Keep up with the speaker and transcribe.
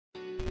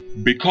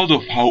Because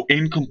of how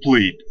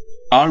incomplete,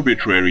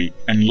 arbitrary,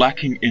 and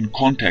lacking in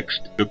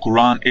context the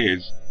Quran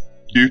is,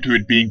 due to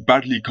it being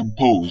badly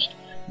composed,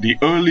 the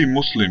early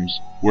Muslims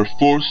were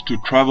forced to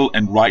travel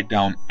and write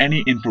down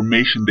any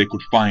information they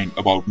could find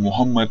about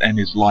Muhammad and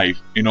his life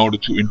in order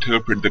to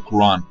interpret the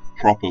Quran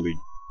properly.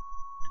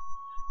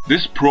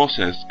 This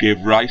process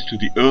gave rise to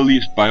the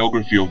earliest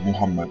biography of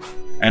Muhammad,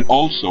 and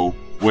also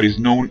what is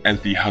known as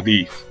the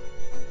Hadith.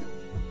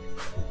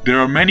 There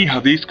are many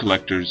Hadith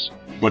collectors,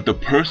 but the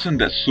person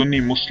that Sunni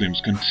Muslims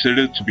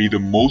consider to be the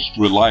most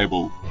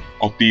reliable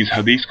of these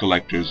Hadith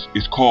collectors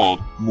is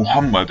called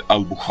Muhammad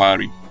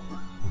al-Bukhari.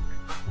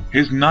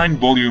 His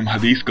 9-volume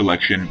Hadith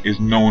collection is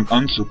known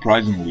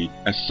unsurprisingly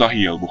as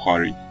Sahih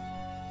al-Bukhari.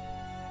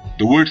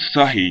 The word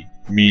Sahih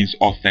means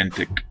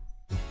authentic.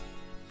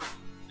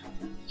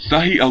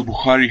 Sahih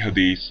al-Bukhari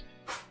Hadiths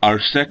are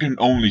second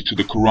only to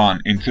the Quran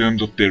in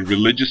terms of their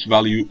religious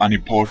value and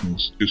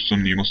importance to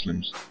Sunni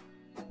Muslims.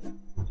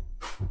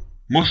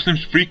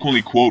 Muslims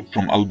frequently quote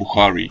from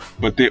al-Bukhari,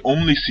 but they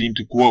only seem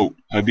to quote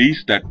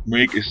hadiths that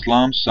make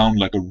Islam sound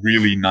like a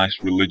really nice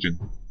religion.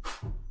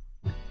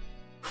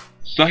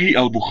 Sahih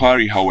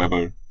al-Bukhari,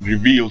 however,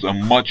 reveals a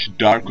much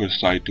darker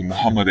side to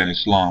Muhammad and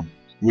Islam,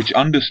 which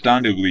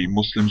understandably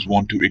Muslims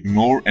want to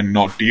ignore and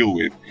not deal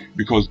with,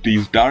 because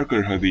these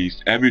darker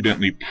hadiths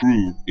evidently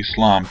prove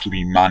Islam to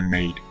be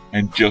man-made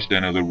and just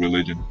another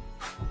religion.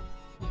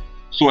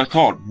 So I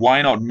thought,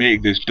 why not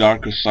make this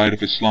darker side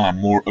of Islam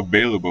more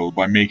available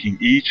by making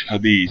each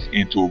hadith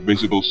into a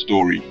visible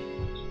story.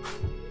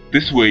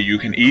 This way you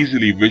can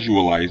easily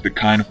visualize the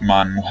kind of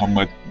man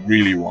Muhammad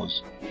really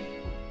was.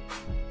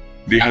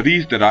 The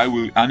hadith that I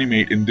will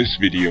animate in this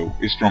video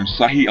is from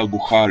Sahih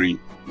al-Bukhari,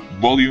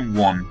 Volume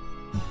 1,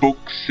 Book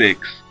 6,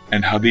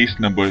 and hadith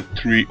number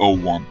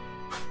 301.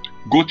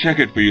 Go check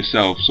it for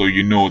yourself so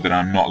you know that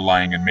I'm not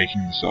lying and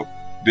making this up.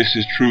 This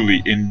is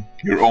truly in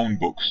your own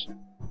books.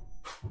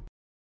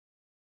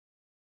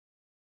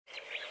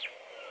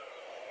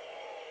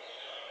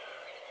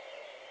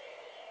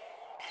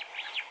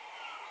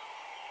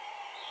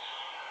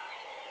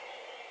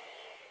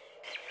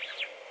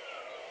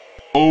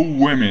 O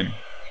women,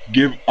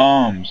 give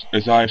alms,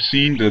 as I have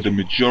seen that the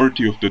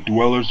majority of the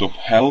dwellers of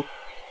hell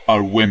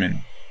are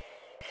women.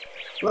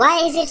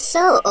 Why is it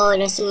so, O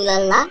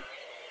Rasulallah?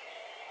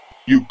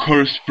 You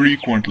curse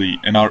frequently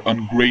and are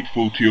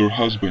ungrateful to your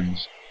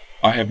husbands.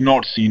 I have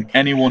not seen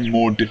anyone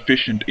more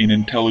deficient in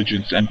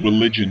intelligence and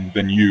religion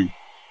than you.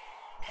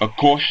 A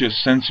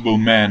cautious, sensible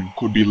man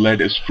could be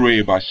led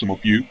astray by some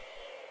of you.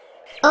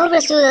 O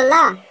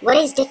Rasulallah, what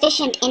is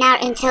deficient in our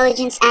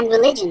intelligence and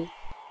religion?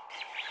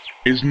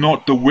 Is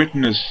not the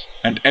witness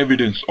and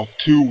evidence of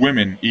 2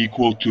 women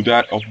equal to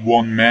that of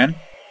 1 man?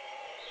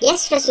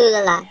 Yes,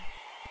 Rasulallah.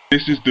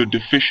 This is the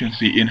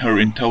deficiency in her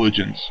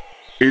intelligence.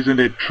 Isn't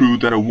it true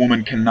that a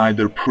woman can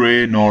neither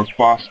pray nor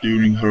fast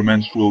during her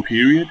menstrual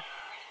period?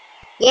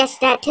 Yes,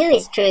 that too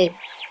is true.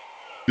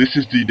 This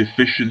is the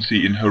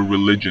deficiency in her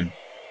religion.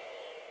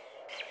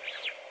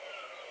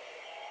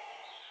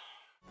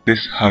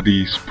 This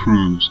hadith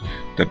proves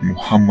that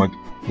Muhammad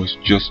was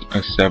just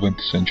a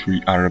 7th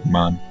century Arab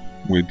man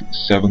with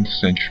 7th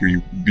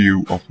century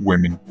view of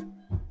women.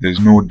 There's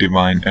no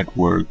divine at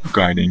work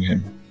guiding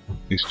him.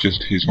 It's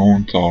just his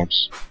own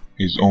thoughts,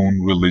 his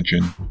own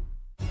religion.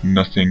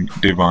 Nothing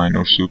divine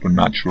or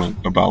supernatural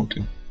about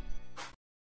it.